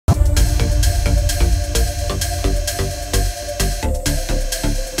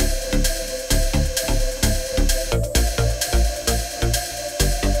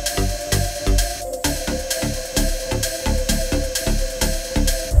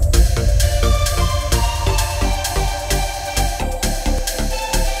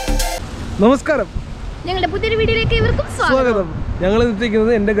നമസ്കാരം, ഞങ്ങളുടെ പുതിയൊരു വീഡിയോയിലേക്ക് ഇവർക്കും സ്വാഗതം. ഞങ്ങൾ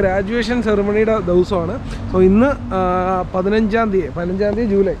എത്തിക്കുന്നത് എൻ്റെ ഗ്രാജുവേഷൻ സെറിമണിയുടെ ദിവസമാണ്. സോ ഇന്ന് 15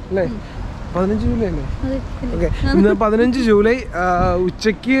 ജൂലൈ അല്ലേ? 15 ജൂലൈ അല്ലേ? ഓക്കെ, ഇന്ന് 15 ജൂലൈ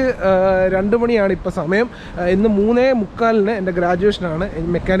ഉച്ചയ്ക്ക് 2 മണിയാണ് ഇപ്പോൾ സമയം. ഇന്ന് 3:45 എൻ്റെ ഗ്രാജുവേഷനാണ്.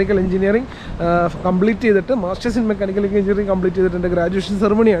 മെക്കാനിക്കൽ എഞ്ചിനീയറിംഗ് കംപ്ലീറ്റ് ചെയ്തിട്ട്, masters in mechanical engineering complete ചെയ്തിട്ട് എൻ്റെ ഗ്രാജുവേഷൻ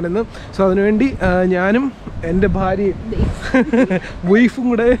സെറിമണിയാണ് ഇന്ന്. സോ അതിനുവേണ്ടി ഞാനും എൻ്റെ ഭാര്യയും വൈഫും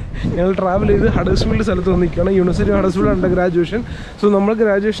കൂടെ ഞങ്ങൾ ട്രാവൽ ചെയ്ത് ഹഡേഴ്സ്ഫീൽഡ് സ്ഥലത്ത് വന്നിരിക്കുകയാണ്. യൂണിവേഴ്സിറ്റി ഹഡേഴ്സ്ഫീൽഡ് ഉണ്ട് ഗ്രാജുവേഷൻ. സോ നമ്മൾ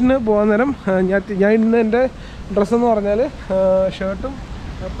ഗ്രാജുവേഷന് പോകാൻ നേരം ഞാൻ ഇന്ന് എൻ്റെ ഡ്രസ്സെന്ന് പറഞ്ഞാൽ ഷർട്ടും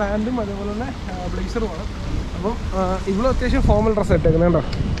പാൻറ്റും അതേപോലെ തന്നെ ബ്ലേസറുമാണ്. അപ്പം ഇവിടെ അത്യാവശ്യം ഫോർമൽ ഡ്രസ്സ് ഇട്ടേക്കുന്നത്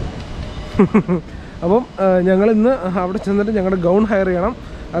കേട്ടോ. അപ്പം ഞങ്ങൾ ഇന്ന് അവിടെ ചെന്നിട്ട് ഞങ്ങളുടെ ഗൗൺ ഹയർ ചെയ്യണം.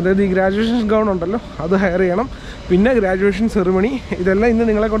 അതായത് ഈ ഗ്രാജുവേഷൻ ഗൗൺ ഉണ്ടല്ലോ, അത് ഹയർ ചെയ്യണം. പിന്നെ ഗ്രാജുവേഷൻ സെറിമണി, ഇതെല്ലാം ഇന്ന്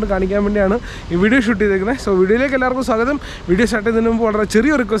നിങ്ങളെ കൊണ്ട് കാണിക്കാൻ വേണ്ടിയാണ് ഈ വീഡിയോ ഷൂട്ട് ചെയ്തേക്കുന്നത്. സോ വീഡിയോയിലേക്ക് എല്ലാവർക്കും സ്വാഗതം. വീഡിയോ സ്റ്റാർട്ട് ചെയ്യുന്നതിന് മുമ്പ് വളരെ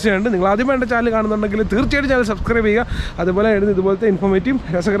ചെറിയൊരു റിക്വസ്റ്റ് ഉണ്ട്. നിങ്ങൾ ആദ്യമായി എൻ്റെ ചാനൽ കാണുന്നുണ്ടെങ്കിൽ തീർച്ചയായിട്ടും ചാനൽ സബ്സ്ക്രൈബ് ചെയ്യുക. അതുപോലെ ഇതുപോലത്തെ ഇൻഫോർമേറ്റീവ്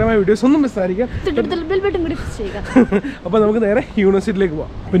രസകരമായ വീഡിയോസ് ഒന്നും മിസ്സായിരിക്കുക. അപ്പോൾ നമുക്ക് നേരെ യൂണിവേഴ്സിറ്റിയിലേക്ക്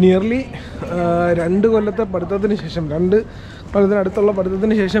പോകാം. ഇപ്പോൾ നിയർലി 2 കൊല്ലത്തെ പഠിത്തത്തിന് ശേഷം, 2 കൊല്ലത്തിനടുത്തുള്ള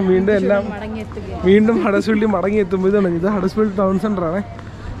പഠിത്തത്തിന് ശേഷം വീണ്ടും ഹഡേഴ്സ്ഫീൽഡിൽ മടങ്ങിയെത്തുമ്പോൾ ഇത് ഹഡേഴ്സ്ഫീൽഡ് ടൗൺ സെൻ്ററാണ്.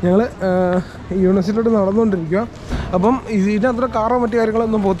 ഞങ്ങൾ യൂണിവേഴ്സിറ്റിയോട് നടന്നുകൊണ്ടിരിക്കുക. അപ്പം ഇതിനകത്ത് കാറോ മറ്റു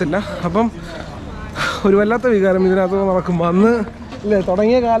കാര്യങ്ങളൊന്നും പോകത്തില്ല. അപ്പം ഒരു വല്ലാത്ത വികാരം ഇതിനകത്ത് നടക്കുമ്പോൾ, അന്ന് ഇല്ലേ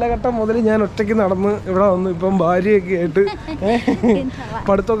തുടങ്ങിയ കാലഘട്ടം മുതൽ ഞാൻ ഒറ്റയ്ക്ക് നടന്ന് ഇവിടെ വന്നു. ഇപ്പം ഭാര്യയൊക്കെ ആയിട്ട്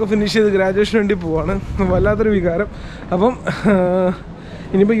പഠിത്തമൊക്കെ ഫിനിഷ് ചെയ്ത് ഗ്രാജുവേഷന് വേണ്ടി പോവാണ്. വല്ലാത്തൊരു വികാരം. അപ്പം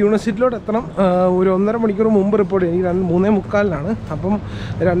ഇനിയിപ്പോൾ യൂണിവേഴ്സിറ്റിയിലോട്ട് എത്തണം. ഒരു 1.5 മണിക്കൂർ മുമ്പ് റിപ്പോർട്ട് ചെയ്യും. 3:45 അപ്പം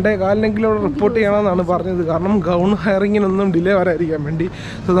 2:15 അവിടെ റിപ്പോർട്ട് ചെയ്യണമെന്നാണ് പറഞ്ഞത്. കാരണം ഗൗൺ ഹയറിങ്ങിനൊന്നും ഡിലേ വരാതിരിക്കാൻ വേണ്ടി.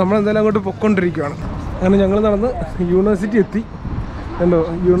 സോ നമ്മളെന്തായാലും അങ്ങോട്ട് പൊയ്ക്കൊണ്ടിരിക്കുകയാണ്. അങ്ങനെ ഞങ്ങൾ നടന്ന് യൂണിവേഴ്സിറ്റി എത്തി. കണ്ടോ,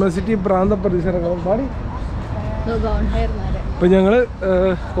 യൂണിവേഴ്സിറ്റി പ്രാന്തപ്രദേശം പാടി. ഇപ്പം ഞങ്ങൾ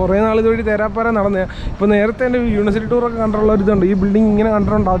കുറേ നാൾ ഇതുവഴി തേരാപ്പാര നടന്ന. ഇപ്പോൾ നേരത്തെ എൻ്റെ യൂണിവേഴ്സിറ്റി ടൂറൊക്കെ കണ്ടിട്ടുള്ള ഒരു ഇതുണ്ട്. ഈ ബിൽഡിംഗ് ഇങ്ങനെ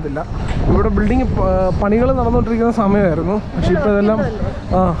കണ്ടിട്ടുണ്ടാകത്തില്ല. ഇവിടെ ബിൽഡിംഗ് പണികൾ നടന്നുകൊണ്ടിരിക്കുന്ന സമയമായിരുന്നു. പക്ഷേ ഇപ്പോൾ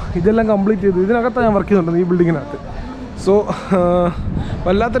ഇതെല്ലാം കംപ്ലീറ്റ് ചെയ്തു. ഇതിനകത്താണ് ഞാൻ വർക്ക് ചെയ്യുന്നുണ്ട്, ഈ ബിൽഡിങ്ങിനകത്ത്. സോ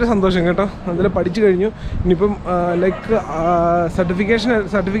വല്ലാത്തൊരു സന്തോഷം കേട്ടോ. അതിൽ പഠിച്ചു കഴിഞ്ഞു. ഇനിയിപ്പം ലൈക്ക്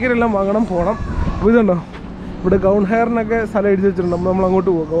സർട്ടിഫിക്കറ്റ് എല്ലാം വാങ്ങണം, പോകണം. അപ്പോൾ ഇതുണ്ടോ, ഇവിടെ ഗൗൺ ഹെയറിനൊക്കെ സ്ഥലം എഴുതി വെച്ചിട്ടുണ്ട്. നമ്മൾ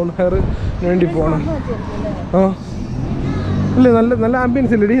അങ്ങോട്ട് പോകും, ഗൗൺ ഹെയറിന് വേണ്ടി പോകണം. അല്ലേ, നല്ല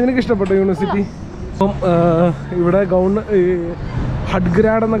ആംബിയൻസ് ഇല്ലേ? നിനക്ക് ഇഷ്ടപ്പെട്ടു യൂണിവേഴ്സിറ്റി? അപ്പം ഇവിടെ ഗൗൺ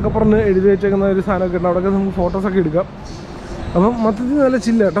ഹഡ്ഗ്രാഡ് എന്നൊക്കെ പറഞ്ഞ് എഴുതി വെച്ചേക്കുന്ന ഒരു സാധനമൊക്കെ ഉണ്ട്. അവിടെയൊക്കെ നമുക്ക് ഫോട്ടോസൊക്കെ എടുക്കാം. അപ്പം മൊത്തത്തിൽ നല്ല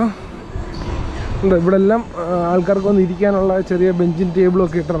ചില്ല കേട്ടോ. ഉണ്ട് ഇവിടെ എല്ലാം ആൾക്കാർക്ക് വന്ന് ഇരിക്കാനുള്ള ചെറിയ ബെഞ്ചും ടേബിളും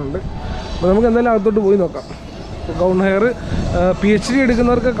ഒക്കെ ഇട്ടിട്ടുണ്ട്. അപ്പോൾ നമുക്ക് എന്തായാലും അകത്തോട്ട് പോയി നോക്കാം. ഗൗൺ ഹെയർ PhD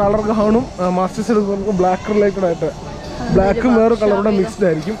എടുക്കുന്നവർക്ക് കളർ ഗൗണും, മാസ്റ്റേഴ്സ് എടുക്കുന്നവർക്ക് ബ്ലാക്ക് റിലേറ്റഡ് ആയിട്ട്, ബ്ലാക്കും വേറെ കളറുടെ മിക്സ്ഡ്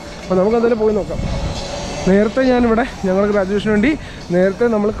ആയിരിക്കും. അപ്പോൾ നമുക്ക് എന്തായാലും പോയി നോക്കാം. നേരത്തെ ഞാനിവിടെ ഞങ്ങളുടെ ഗ്രാജുവേഷന് വേണ്ടി നേരത്തെ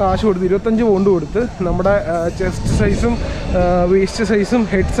നമ്മൾ കാശ് കൊടുത്ത് 25 പൗണ്ട് കൊടുത്ത് നമ്മുടെ ചെസ്റ്റ് സൈസും വേസ്റ്റ് സൈസും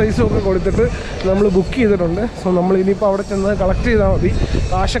ഹെഡ് സൈസും ഒക്കെ കൊടുത്തിട്ട് നമ്മൾ ബുക്ക് ചെയ്തിട്ടുണ്ട്. സോ നമ്മൾ ഇനിയിപ്പോൾ അവിടെ ചെന്ന് കളക്ട് ചെയ്താൽ മതി.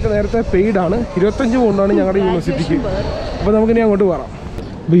 കാശൊക്കെ നേരത്തെ പെയ്ഡാണ്. 25 പൗണ്ടാണ് ഞങ്ങളുടെ യൂണിവേഴ്സിറ്റിക്ക്. അപ്പോൾ നമുക്കിനി അങ്ങോട്ട് പോകാം.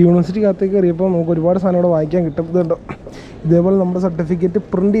 ഇപ്പോൾ യൂണിവേഴ്സിറ്റിക്കകത്തേക്ക് കയറിയപ്പോൾ നമുക്ക് ഒരുപാട് സാധനം ഇവിടെ വാങ്ങിക്കാൻ കിട്ടും. ഇതുണ്ടോ, ഇതേപോലെ നമ്മുടെ സർട്ടിഫിക്കറ്റ്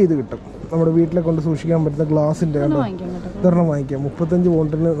പ്രിൻ്റ് ചെയ്ത് കിട്ടും. നമ്മുടെ വീട്ടിലെ കൊണ്ട് സൂക്ഷിക്കാൻ പറ്റുന്ന ഗ്ലാസിൻ്റെ കണ്ടോ, ഇതൊരെണ്ണം വാങ്ങിക്കാം. 35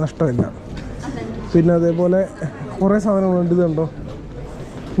 പൗണ്ടിന് നഷ്ടമില്ല. പിന്നെ അതേപോലെ കുറേ സാധനങ്ങളുണ്ട്. ഇതുണ്ടോ,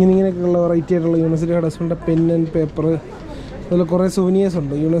 ഇങ്ങനെയൊക്കെയുള്ള വെറൈറ്റി ആയിട്ടുള്ള യൂണിവേഴ്സിറ്റി ഹഡേഴ്സ്ഫീൽഡിൻ്റെ പെൻ ആൻഡ് പേപ്പർ, അതുപോലെ കുറേ സൂനിയേഴ്സ്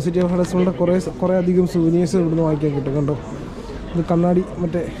ഉണ്ട്. യൂണിവേഴ്സിറ്റി ഓഫ് ഹഡേഴ്സ്ഫീൽഡിൻ്റെ കുറേ അധികം സൂനിയേഴ്സ് ഇവിടുന്ന് വാങ്ങിക്കാൻ കിട്ടും. കണ്ടോ, ഇത് കണ്ണാടി,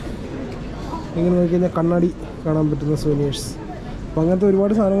 മറ്റേ ഇങ്ങനെ നോക്കിക്കഴിഞ്ഞാൽ കണ്ണാടി കാണാൻ പറ്റുന്ന സൂനിയേഴ്സ്. അപ്പോൾ അങ്ങനത്തെ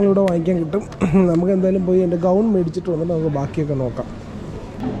ഒരുപാട് സാധനങ്ങൾ ഇവിടെ വാങ്ങിക്കാൻ കിട്ടും. നമുക്ക് എന്തായാലും പോയി എൻ്റെ ഗൗൺ മേടിച്ചിട്ട് വന്നിട്ട് നമുക്ക് ബാക്കിയൊക്കെ നോക്കാം.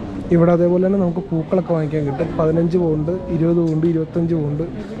 ഇവിടെ അതേപോലെ തന്നെ നമുക്ക് പൂക്കളൊക്കെ വാങ്ങിക്കാൻ കിട്ടും. 15 പൗണ്ട്, 20 പൗണ്ട്, 25 പൗണ്ട്.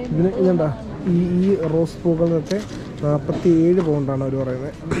 ഇതുണ്ടാ ഈ റോസ് പൂക്കൾക്കൊക്കെ 47 പൗണ്ടാണ് അവർ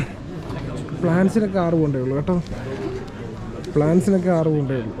പറയുന്നത്. പ്ലാന്റ്സിനൊക്കെ 6 പൗണ്ടേ ഉള്ളൂ കേട്ടോ. പ്ലാന്റ്സിനൊക്കെ 6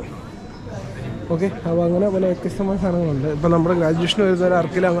 പൗണ്ടേ ഉള്ളൂ. ഓക്കെ, അപ്പോൾ അങ്ങനെ പല വ്യത്യസ്തമായ സാധനങ്ങളുണ്ട്. ഇപ്പോൾ നമ്മുടെ ഗ്രാജുവേഷന് വരുന്നവർ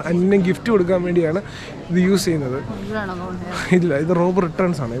ആർക്കെങ്കിലും അന്യം ഗിഫ്റ്റ് കൊടുക്കാൻ വേണ്ടിയാണ് ഇത് യൂസ് ചെയ്യുന്നത്. ഇല്ല, ഇത് റോബ്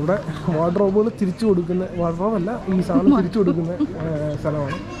റിട്ടേൺസ് ആണ്. ഇവിടെ വാർഡ്രോബുകൾ തിരിച്ചു കൊടുക്കുന്ന, വാർഡ്രോബല്ല, ഈ സാധനം തിരിച്ചു കൊടുക്കുന്ന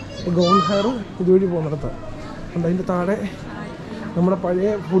സ്ഥലമാണ്. ഇപ്പോൾ ഗൗൺ ഹെയർ ഇതുവഴി പോകുന്നിടത്ത് ഉണ്ട്. അതിൻ്റെ താഴെ നമ്മുടെ പഴയ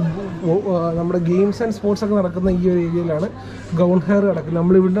നമ്മുടെ ഗെയിംസ് ആൻഡ് സ്പോർട്സ് ഒക്കെ നടക്കുന്ന ഈ ഒരു ഏരിയയിലാണ് ഗൗൺ ഹെയർ കിടക്കുന്നത്.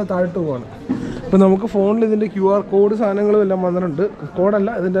 നമ്മളിവിടെ താഴോട്ട് പോവാണ്. ഇപ്പോൾ നമുക്ക് ഫോണിൽ ഇതിൻ്റെ QR കോഡ് സാധനങ്ങളും എല്ലാം വന്നിട്ടുണ്ട്. കോഡല്ല,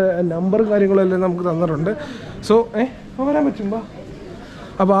 ഇതിൻ്റെ നമ്പറും കാര്യങ്ങളും എല്ലാം നമുക്ക് തന്നിട്ടുണ്ട്. സോ വരാൻ പറ്റുമ്പോൾ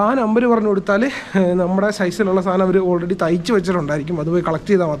അപ്പോൾ ആ നമ്പർ പറഞ്ഞു കൊടുത്താൽ നമ്മുടെ സൈസിലുള്ള സാധനം അവർ ഓൾറെഡി തയ്ച്ച് വെച്ചിട്ടുണ്ടായിരിക്കും. അത് പോയി കളക്ട്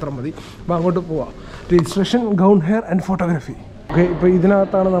ചെയ്താൽ മാത്രം മതി. അപ്പോൾ അങ്ങോട്ട് പോവാം. Registration, gown hair and photography. Okay, ഇപ്പോൾ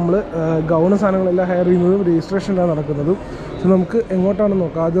ഇതിനകത്താണ് നമ്മൾ ഗൗൺ സാധനങ്ങളെല്ലാം ഹെയർ ചെയ്യുന്നതും രജിസ്ട്രേഷനിലാണ് നടക്കുന്നതും. സോ നമുക്ക് എങ്ങോട്ടാണെന്ന്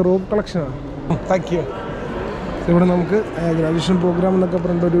നോക്കാം. അത് റോബ് കളക്ഷനാണ്. Thank you. ഇവിടെ നമുക്ക് ഗ്രാജുവേഷൻ പ്രോഗ്രാം എന്നൊക്കെ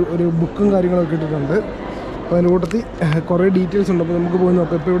പറഞ്ഞിട്ട് ഒരു ബുക്കും കാര്യങ്ങളൊക്കെ ഇട്ടിട്ടുണ്ട്. അപ്പോൾ അതിൻ്റെ കൂട്ടത്തിൽ കുറേ ഡീറ്റെയിൽസ് ഉണ്ട്. അപ്പോൾ നമുക്ക് പോയി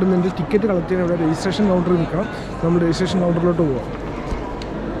നോക്കാം. ഇപ്പോൾ ഇവിടെ നിന്ന് ടിക്കറ്റ് കളക്ട് ചെയ്യാൻ ഇവിടെ രജിസ്ട്രേഷൻ കൗണ്ടറിൽ നിൽക്കണം. നമ്മൾ രജിസ്ട്രേഷൻ കൗണ്ടറിലോട്ട് പോകാം.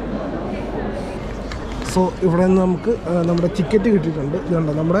 സോ ഇവിടെ നിന്ന് നമുക്ക് നമ്മുടെ ടിക്കറ്റ് കിട്ടിയിട്ടുണ്ട്.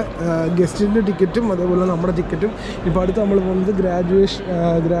 ഇതുണ്ട് നമ്മുടെ ഗസ്റ്റിൻ്റെ ടിക്കറ്റും അതേപോലെ നമ്മുടെ ടിക്കറ്റും. ഇപ്പോൾ അടുത്ത് നമ്മൾ പോകുന്നത്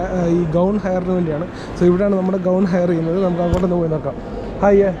ഈ ഗൗൺ ഹയറിന് വേണ്ടിയാണ്. സോ ഇവിടെയാണ് നമ്മുടെ ഗൗൺ ഹയർ ചെയ്യുന്നത്. നമുക്ക് അങ്ങോട്ടൊന്ന് പോയി നോക്കാം.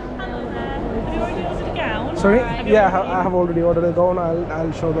 Hi. Sorry? Yeah, I have already ordered a gown.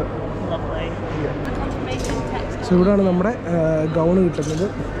 I'll show that. Lovely. Yeah. So ഇവിടെയാണ് നമ്മുടെ ഗൗണ് കിട്ടുന്നത്.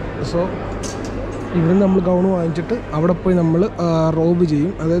 സോ ഇവിടെ നമ്മൾ ഗൗണ് വാങ്ങിച്ചിട്ട് അവിടെ പോയി നമ്മൾ റോബ്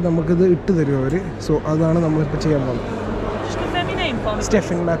ചെയ്യും. അതായത് നമുക്കിത് ഇട്ട് തരും അവർ. സോ അതാണ് നമ്മളിപ്പോൾ ചെയ്യാൻ പോകുന്നത്.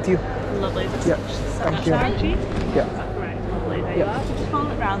 Stephen Mathew. Lovely. Yeah. Thank you. Yeah. Yeah. Just hold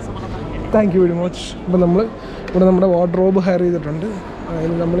it round so we'll have it. Thank you very much. അപ്പോൾ നമ്മൾ ഇവിടെ നമ്മുടെ വാർഡ്രോബ് ഹയർ ചെയ്തിട്ടുണ്ട്.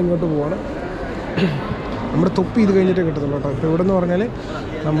 അതിന് നമ്മളിങ്ങോട്ട് പോവാണ്. നമ്മുടെ തൊപ്പി ഇത് കഴിഞ്ഞിട്ടേ കിട്ടത്തുള്ളൂ കേട്ടോ. ഇപ്പോൾ ഇവിടെ നിന്ന് പറഞ്ഞാൽ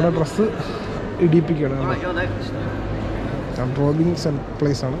നമ്മുടെ ഡ്രസ്സ് ഇടിയിപ്പിക്കുകയാണ്. ഡ്രോബിങ്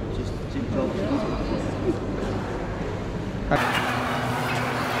പ്ലേസ് ആണ്.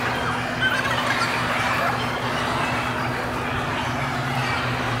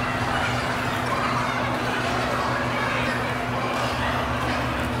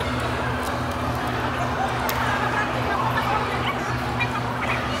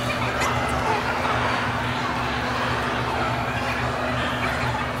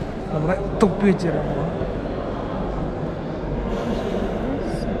 നമ്മുടെ തൊപ്പി വെച്ച് തരാൻ പോവാം.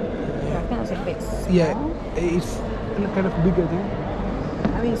 I think that's a bit small. Yeah, it's kind of big, I think.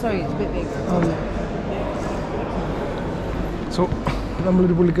 I mean, sorry, it's a bit big. So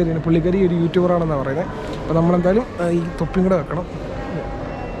നമ്മളൊരു പുള്ളിക്കാരി ഒരു യൂട്യൂബറാണെന്നാണ് പറയുന്നത്. അപ്പോൾ നമ്മളെന്തായാലും ഈ തൊപ്പിയും കൂടെ വെക്കണം.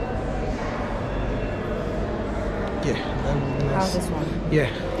 How's this one? Yeah.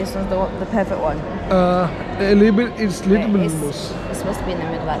 This one's the perfect one. A little bit, it's little bit loose. It's supposed to be in the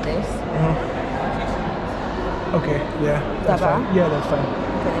middle like this. Okay, yeah. Is that That's fine. better? Yeah, that's fine.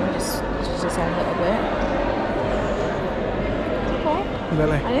 Okay, let me just add a little bit. Okay.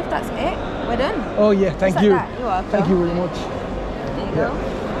 Really? And if that's it, we're done. Oh yeah, thank Just you. like that. You're welcome. Thank you very much. There you go.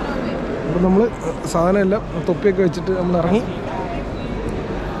 അപ്പോൾ നമ്മൾ സാധനമെല്ലാം തൊപ്പിയൊക്കെ വെച്ചിട്ട് നമ്മൾ ഇറങ്ങി.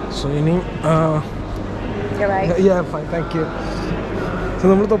 So ഇനി You're right. yeah, fine, thank you. So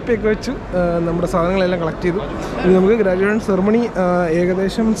നമ്മൾ തൊപ്പിയൊക്കെ വെച്ച് നമ്മുടെ സാധനങ്ങളെല്ലാം കളക്ട് ചെയ്തു. ഇനി നമുക്ക് ഗ്രാജുവേഷൻ സെറമണി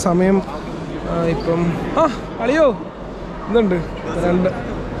ഏകദേശം സമയം ഇപ്പം അളിയോ എന്തുണ്ട്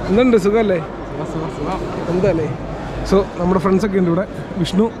സുഖമല്ലേ? എന്താല്ലേ? സോ നമ്മുടെ ഫ്രണ്ട്സൊക്കെ ഉണ്ട് ഇവിടെ.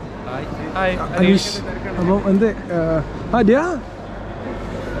 വിഷ്ണു, അനീഷ്. അപ്പം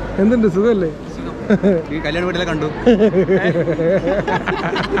എന്തുണ്ട് സുഖമല്ലേ? കല്യാണ വീട്ടിലെ കണ്ടു.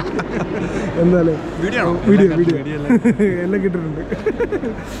 എന്തായാലും വീഡിയോ എല്ലാം കിട്ടിയിട്ടുണ്ട്.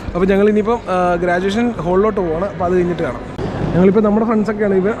 അപ്പോൾ ഞങ്ങൾ ഇനിയിപ്പം ഗ്രാജുവേഷൻ ഹോളിലോട്ട് പോവാണ്. അപ്പോൾ അത് കഴിഞ്ഞിട്ട് കാണാം. ഞങ്ങളിപ്പോൾ നമ്മുടെ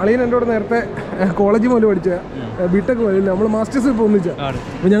ഫ്രണ്ട്സൊക്കെയാണ്. ഇവൻ അളിയൻ എൻ്റെ കൂടെ നേരത്തെ കോളേജ് മുതൽ പഠിച്ച ബിടെക് വരില്ല, നമ്മൾ മാസ്റ്റേഴ്സ് ഇപ്പോൾ ഒന്നിച്ചാൽ.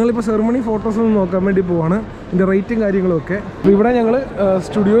 അപ്പോൾ ഞങ്ങളിപ്പോൾ സെറമണി ഫോട്ടോസൊന്നും നോക്കാൻ വേണ്ടി പോവാണ്, ഇതിൻ്റെ റേറ്റും കാര്യങ്ങളൊക്കെ. അപ്പോൾ ഇവിടെ ഞങ്ങൾ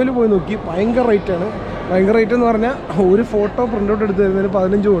സ്റ്റുഡിയോയിൽ പോയി നോക്കി. ഭയങ്കര റേറ്റാണ്. ഭയങ്കര റേറ്റ് എന്ന് പറഞ്ഞാൽ ഒരു ഫോട്ടോ പ്രിൻ്റ് ഔട്ട് എടുത്ത് തരുന്നതിന്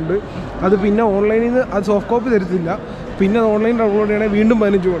 15 ഉണ്ട്. അത് പിന്നെ ഓൺലൈനിൽ നിന്ന് അത് സോഫ്റ്റ് കോപ്പി തരത്തില്ല. പിന്നെ അത് ഓൺലൈൻ ഡൗൺലോഡ് ചെയ്യണമെങ്കിൽ വീണ്ടും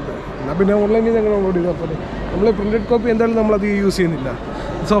 15 ഉണ്ട്. എന്നാൽ പിന്നെ ഓൺലൈനിൽ ഞങ്ങൾ ഡൗൺലോഡ് ചെയ്താൽ പോലെ നമ്മൾ പ്രിൻറ്റഡ് കോപ്പി എന്തായാലും നമ്മളത് യൂസ് ചെയ്യുന്നില്ല,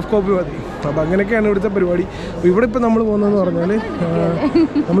 സോഫ്റ്റ് കോപ്പി മതി. അപ്പോൾ അങ്ങനെയൊക്കെയാണ് ഇവിടുത്തെ പരിപാടി. അപ്പോൾ ഇവിടെ ഇപ്പോൾ നമ്മൾ പോകുന്നതെന്ന് പറഞ്ഞാൽ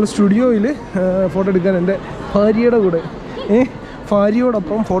നമ്മൾ സ്റ്റുഡിയോയിൽ ഫോട്ടോ എടുക്കാൻ എൻ്റെ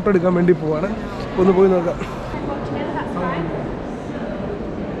ഭാര്യയോടൊപ്പം ഫോട്ടോ എടുക്കാൻ വേണ്ടി പോവാണ്. ഒന്ന് പോയി നോക്കാം.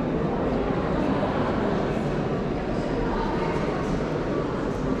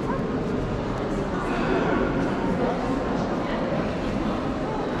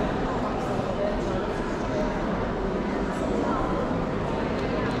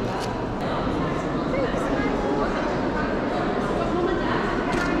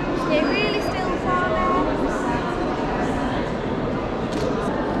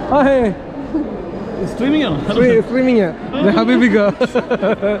 Hey. Streaming on? Streaming, yeah. The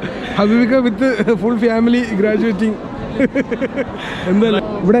Habibika with full family graduating. എന്തായാലും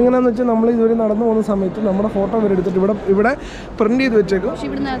ഇവിടെ എങ്ങനെയാണെന്ന് വെച്ചാൽ നമ്മൾ ഇതുവരെ നടന്നു പോകുന്ന സമയത്ത് നമ്മുടെ ഫോട്ടോ വരെ എടുത്തിട്ട് ഇവിടെ പ്രിന്റ് ചെയ്ത് വെച്ചേക്കും.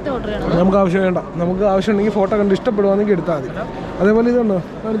 നമുക്ക് ആവശ്യം വേണ്ട. നമുക്ക് ആവശ്യമുണ്ടെങ്കിൽ ഫോട്ടോ കണ്ട് ഇഷ്ടപ്പെടുവാണെങ്കിൽ എടുത്താൽ മതി. അതേപോലെ ഇതുണ്ടോ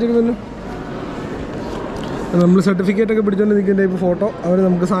കാണിച്ചിരിക്കുന്നു. നമ്മൾ സർട്ടിഫിക്കറ്റ് ഒക്കെ പിടിച്ചുകൊണ്ട് നിൽക്കുന്ന ടൈപ്പ് ഫോട്ടോ അവർ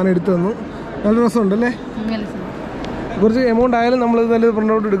നമുക്ക് സാധനം എടുത്തു തന്നു. നല്ല രസമുണ്ടല്ലേ? കുറച്ച് എമൗണ്ട് ആയാലും നമ്മളിത് നല്ലത്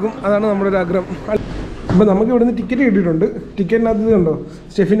പ്രിൻ്റ് ഔട്ട് എടുക്കും. അതാണ് നമ്മുടെ ഒരു ആഗ്രഹം. അപ്പോൾ നമുക്ക് ഇവിടുന്ന് ടിക്കറ്റ് കിട്ടിയിട്ടുണ്ട്. ടിക്കറ്റിനകത്ത് ഇതുണ്ടോ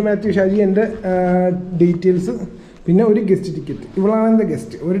സ്റ്റെഫിൻ മാത്യു ഷാജി എൻ്റെ ഡീറ്റെയിൽസ്, പിന്നെ ഒരു ഗസ്റ്റ് ടിക്കറ്റ്. ഇവളാണ് എൻ്റെ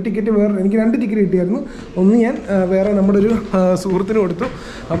ഗസ്റ്റ്. ഒരു ടിക്കറ്റ് വേറെ എനിക്ക് 2 ടിക്കറ്റ് കിട്ടിയായിരുന്നു. ഒന്ന് ഞാൻ വേറെ നമ്മുടെ ഒരു സുഹൃത്തിന് കൊടുത്തു.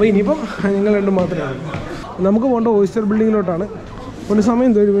 അപ്പോൾ ഇനിയിപ്പം ഞങ്ങൾ 2 മാത്രമേ ഉള്ളൂ. നമുക്ക് പോകേണ്ട ഓയിസ്റ്റർ ബിൽഡിങ്ങിലോട്ടാണ്. ഒരു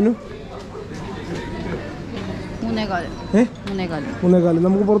സമയം തരുമനു 3:15.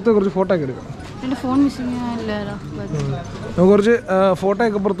 നമുക്ക് പുറത്ത് കുറച്ച് ഫോട്ടോ ഒക്കെ എടുക്കാം. Phone missing ആയില്ലല്ലോ. നമുക്ക് കുറച്ച് ഫോട്ടോ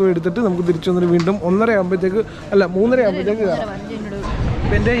ഒക്കെ പുറത്ത് പോയി എടുത്തിട്ട് നമുക്ക് തിരിച്ചു വന്നിട്ട് വീണ്ടും 1:30 ആകുമ്പോഴത്തേക്ക് 3:30 ആകുമ്പോഴത്തേക്ക് കയറാം.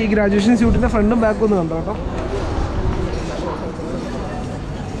 അപ്പം എൻ്റെ ഈ ഗ്രാജുവേഷൻ സ്യൂട്ടിൻ്റെ ഫ്രണ്ടും ബാക്കും ഒന്ന് കണ്ടോ കേട്ടോ.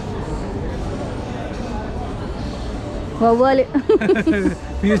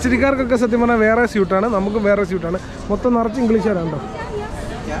 PhD കാർക്കൊക്കെ സത്യം പറഞ്ഞാൽ വേറെ സ്യൂട്ടാണ്, നമുക്ക് വേറെ സ്യൂട്ടാണ്. മൊത്തം നിറച്ച് ഇംഗ്ലീഷുകാരാണ് കേട്ടോ.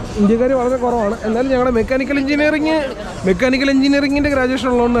 ഇന്ത്യക്കാർ വളരെ കുറവാണ്. എന്നാലും ഞങ്ങളുടെ മെക്കാനിക്കൽ എഞ്ചിനീയറിങ്ങിൻ്റെ ഗ്രാജുവേഷൻ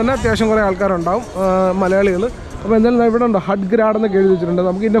ഉള്ളതുകൊണ്ട് തന്നെ അത്യാവശ്യം കുറേ ആൾക്കാരുണ്ടാവും, മലയാളികൾ. അപ്പോൾ എന്തായാലും ഇവിടെ ഉണ്ടോ ഹഡ് ഗ്രാഡ് എന്നൊക്കെ എഴുതി വെച്ചിട്ടുണ്ട്.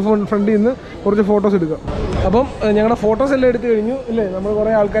 നമുക്ക് ഇതിൻ്റെ ഫ്രണ്ടിൽ നിന്ന് കുറച്ച് ഫോട്ടോസ് എടുക്കാം. അപ്പം ഞങ്ങളുടെ ഫോട്ടോസ് എല്ലാം എടുത്തു കഴിഞ്ഞു അല്ലേ. നമ്മൾ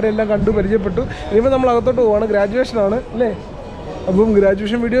കുറേ ആൾക്കാരെല്ലാം കണ്ടു പരിചയപ്പെട്ടു. ഇനിയിപ്പോൾ നമ്മൾ അകത്തോട്ട് പോവാണ്. ഗ്രാജുവേഷനാണ് അല്ലേ. അപ്പം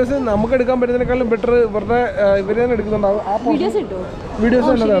ഗ്രാജുവേഷൻ വീഡിയോസ് നമുക്ക് എടുക്കാൻ പറ്റുന്നതിനേക്കാളും ബെറ്റർ ഇവർ തന്നെ എടുക്കുന്നുണ്ടാവും. ആ വീഡിയോസ്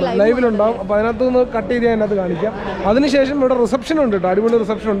നല്ലതാണ്, ലൈവിലുണ്ടാവും. അപ്പോൾ അതിനകത്ത് നിന്ന് കട്ട് ചെയ്ത് അതിനകത്ത് കാണിക്കാം. അതിനുശേഷം ഇവിടെ റിസപ്ഷൻ ഉണ്ട് കേട്ടോ, അടിപൊളി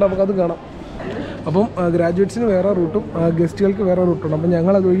റിസപ്ഷൻ ഉണ്ട്, നമുക്കത് കാണാം. അപ്പം ഗ്രാജുവേറ്റ്സിന് വേറെ റൂട്ടും ഗസ്റ്റുകൾക്ക് വേറെ റൂട്ടുണ്ട്. അപ്പം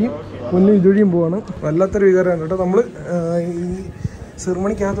ഞങ്ങൾ അതുവഴിയും മുന്നിൽ ഇതുവഴിയും പോവാണ്. വല്ലാത്തൊരു വികാരമാണ് കേട്ടോ. നമ്മൾ ഈ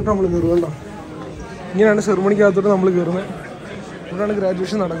സെറിമണിക്കകത്തോട്ട് നമ്മൾ കയറുമല്ലോ. ഇങ്ങനെയാണ് സെറിമണിക്കകത്തോട്ട് നമ്മൾ കയറുന്നത്. ഇവിടെയാണ്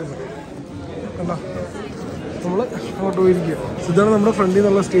ഗ്രാജുവേഷൻ നടക്കുന്നത് കണ്ടോ. നമ്മൾ അങ്ങോട്ട് പോയിരിക്കുക. ഇതാണ് നമ്മുടെ ഫ്രണ്ടിൽ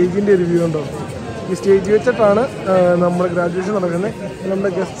നിന്നുള്ള സ്റ്റേജിൻ്റെ ഒരു വ്യൂ ഉണ്ടോ. ഈ സ്റ്റേജ് വെച്ചിട്ടാണ് നമ്മുടെ ഗ്രാജുവേഷൻ നടക്കുന്നത്.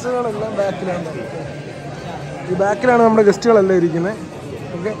 നമ്മുടെ ഗസ്റ്റുകളെല്ലാം ബാക്കിലാണ്. ഈ ബാക്കിലാണ് നമ്മുടെ ഗസ്റ്റുകളെല്ലാം ഇരിക്കുന്നത്.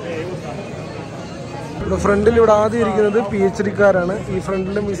 ഓക്കെ, ഇവിടെ ഫ്രണ്ടിൽ ഇവിടെ ആദ്യം ഇരിക്കുന്നത് PhD കാരാണ്. ഈ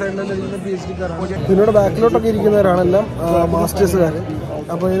ഫ്രണ്ടിലും ഈ സൈഡിലും ഇരിക്കുന്ന PhD കാരാണ്. ഇതിലൂടെ ബാക്കിലോട്ടൊക്കെ ഇരിക്കുന്നവരാണ് എല്ലാം മാസ്റ്റേഴ്സുകാർ.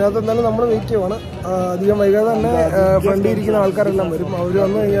 അപ്പോൾ ഇതിനകത്ത് എന്തായാലും നമ്മൾ വെയിറ്റ് ചെയ്യുവാണ്. അധികം വൈകാതെ തന്നെ ഫ്രണ്ടിൽ ഇരിക്കുന്ന ആൾക്കാരെല്ലാം വരും. അവർ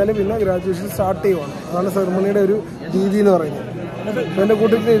വന്നു കഴിഞ്ഞാൽ പിന്നെ ഗ്രാജുവേഷൻ സ്റ്റാർട്ട് ചെയ്യുവാണ്. അതാണ് സെറിമണിയുടെ ഒരു രീതി എന്ന് പറയുന്നത്. അപ്പോൾ എൻ്റെ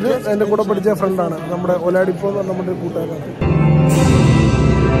കൂട്ടത്തിൽ ഇത് എൻ്റെ കൂടെ പഠിച്ച ഫ്രണ്ടാണ്, നമ്മുടെ ഒലാഡിപ്പോ എന്ന് പറഞ്ഞ നമ്മുടെ കൂട്ടുകാരാണ്.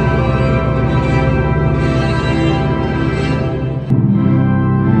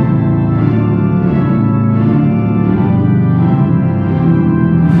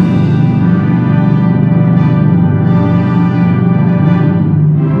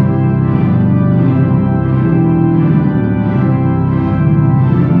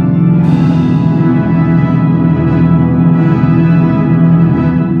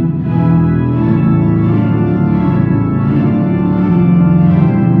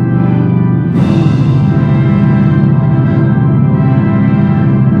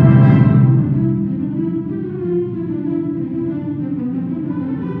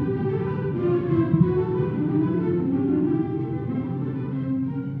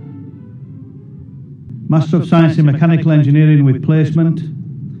 Master of Science in Mechanical Engineering with Placement,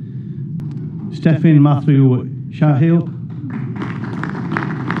 Stefan Matthew Shahil.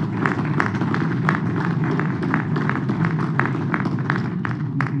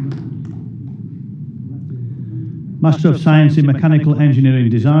 Master of Science in Mechanical Engineering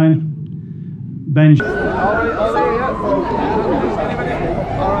Design, Ben.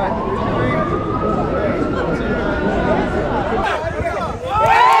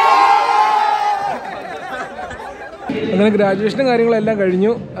 അങ്ങനെ ഗ്രാജുവേഷനും കാര്യങ്ങളെല്ലാം കഴിഞ്ഞു.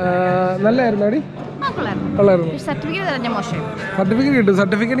 നല്ലതായിരുന്നു അടി, കൊള്ളായിരുന്നു. സർട്ടിഫിക്കറ്റ് കിട്ടും.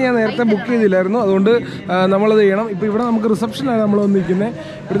 സർട്ടിഫിക്കറ്റ് ഞാൻ നേരത്തെ ബുക്ക് ചെയ്തില്ലായിരുന്നു, അതുകൊണ്ട് നമ്മളത് ചെയ്യണം. ഇപ്പോൾ ഇവിടെ നമുക്ക് റിസപ്ഷനാണ് നമ്മൾ വന്ന് നിൽക്കുന്നത്.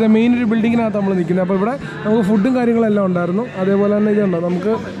 ഇവിടുത്തെ മെയിൻ ഒരു ബിൽഡിങ്ങിനകത്ത് നമ്മൾ നിൽക്കുന്നത്. അപ്പോൾ ഇവിടെ നമുക്ക് ഫുഡും കാര്യങ്ങളെല്ലാം ഉണ്ടായിരുന്നു. അതേപോലെ തന്നെ ഇതുണ്ടോ,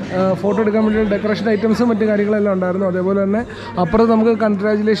 നമുക്ക് ഫോട്ടോ എടുക്കാൻ വേണ്ടി ഡെക്കറേഷൻ ഐറ്റംസും മറ്റു കാര്യങ്ങളെല്ലാം ഉണ്ടായിരുന്നു. അതേപോലെ തന്നെ അപ്പുറത്ത് നമുക്ക്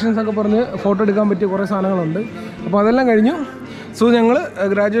കൺഗ്രാജുലേഷൻസ് ഒക്കെ പറഞ്ഞ് ഫോട്ടോ എടുക്കാൻ പറ്റിയ കുറേ സാധനങ്ങളുണ്ട്. അപ്പോൾ അതെല്ലാം കഴിഞ്ഞു. സോ ഞങ്ങൾ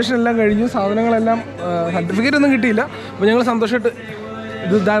ഗ്രാജുവേഷൻ എല്ലാം കഴിഞ്ഞു. സാധനങ്ങളെല്ലാം സർട്ടിഫിക്കറ്റ് ഒന്നും കിട്ടിയില്ല. അപ്പോൾ ഞങ്ങൾ സന്തോഷമായിട്ട്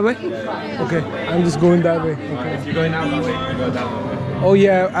ഇത് that way? Okay, I'm just going that way. Okay. If you're going out that way, you go that way. Oh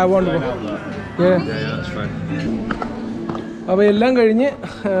yeah, I want to go. Yeah, that's fine. അപ്പോൾ എല്ലാം കഴിഞ്ഞ്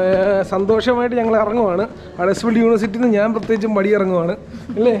സന്തോഷമായിട്ട് ഞങ്ങൾ ഇറങ്ങുവാണ്. ഹഡേഴ്സ്ഫീൽഡ് യൂണിവേഴ്സിറ്റിയിൽ നിന്ന് ഞാൻ പ്രത്യേകിച്ചും മടി ഇറങ്ങുവാണ്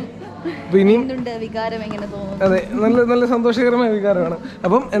അല്ലേ. അപ്പോൾ ഇനിയും അതെ, നല്ല സന്തോഷകരമായ വികാരമാണ്.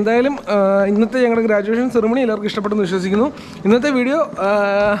 അപ്പം എന്തായാലും ഇന്നത്തെ ഞങ്ങളുടെ ഗ്രാജുവേഷൻ സെറിമണി എല്ലാവർക്കും ഇഷ്ടപ്പെട്ടെന്ന് വിശ്വസിക്കുന്നു. ഇന്നത്തെ വീഡിയോ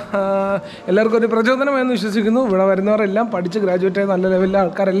എല്ലാവർക്കും ഒരു പ്രചോദനമായെന്ന് വിശ്വസിക്കുന്നു. ഇവിടെ വരുന്നവരെല്ലാം പഠിച്ച് ഗ്രാജുവേറ്റ് ആയ നല്ല ലെവലിലെ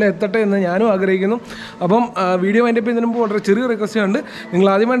ആൾക്കാരെല്ലാം എത്തട്ടെ എന്ന് ഞാനും ആഗ്രഹിക്കുന്നു. അപ്പം വീഡിയോ അതിൻ്റെ ഇതിന് മുമ്പ് വളരെ ചെറിയ റിക്വസ്റ്റ് ഉണ്ട്. നിങ്ങൾ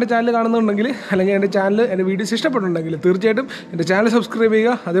ആദ്യമായി എൻ്റെ ചാനൽ കാണുന്നുണ്ടെങ്കിൽ, അല്ലെങ്കിൽ എൻ്റെ വീഡിയോസ് ഇഷ്ടപ്പെട്ടുണ്ടെങ്കിൽ തീർച്ചയായിട്ടും എൻ്റെ ചാനൽ സബ്സ്ക്രൈബ്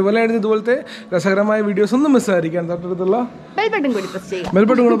ചെയ്യുക. അതേപോലെ ഇതുപോലത്തെ രസകരമായ വീഡിയോസ് ഒന്നും മിസ്സായിരിക്കാൻ തൊട്ടടുത്തുള്ള ബെൽ ബട്ടൺ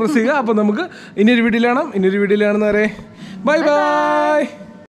കൂടെ പ്രസ് ചെയ്യുക. അപ്പോൾ നമുക്ക് ഇനിയൊരു വീഡിയോയിലാണ്. വരെ ബൈ ബൈ.